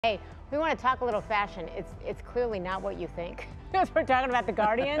Hey, we want to talk a little fashion. It's clearly not what you think. Because we're talking about the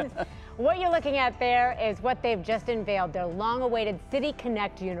Guardians. What you're looking at there is what they've just unveiled, their long-awaited City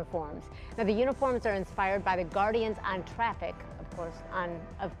Connect uniforms. Now, the uniforms are inspired by the Guardians on traffic, of course,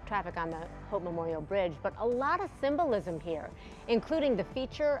 of traffic on the Hope Memorial Bridge, but a lot of symbolism here, including the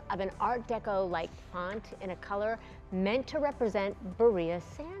feature of an Art Deco-like font in a color meant to represent Berea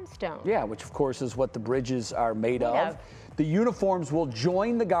Sandstone. Yeah, which of course is what the bridges are made of. The uniforms will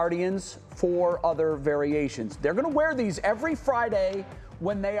join the Guardians for other variations. They're going to wear these every Friday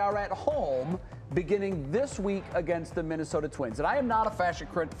when they are at home, beginning this week against the Minnesota Twins. And I am not a fashion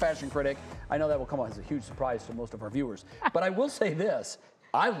critic. I know that will come as a huge surprise to most of our viewers. But I will say this.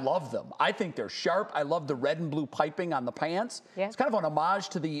 I love them. I think they're sharp. I love the red and blue piping on the pants. Yeah. It's kind of an homage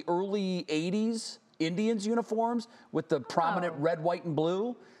to the early 80s Indians uniforms with the prominent red, white, and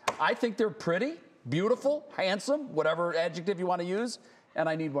blue. I think they're pretty, beautiful, handsome, whatever adjective you want to use. And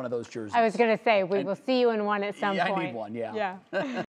I need one of those jerseys. I was going to say, we will see you in one at some point. I need one, yeah.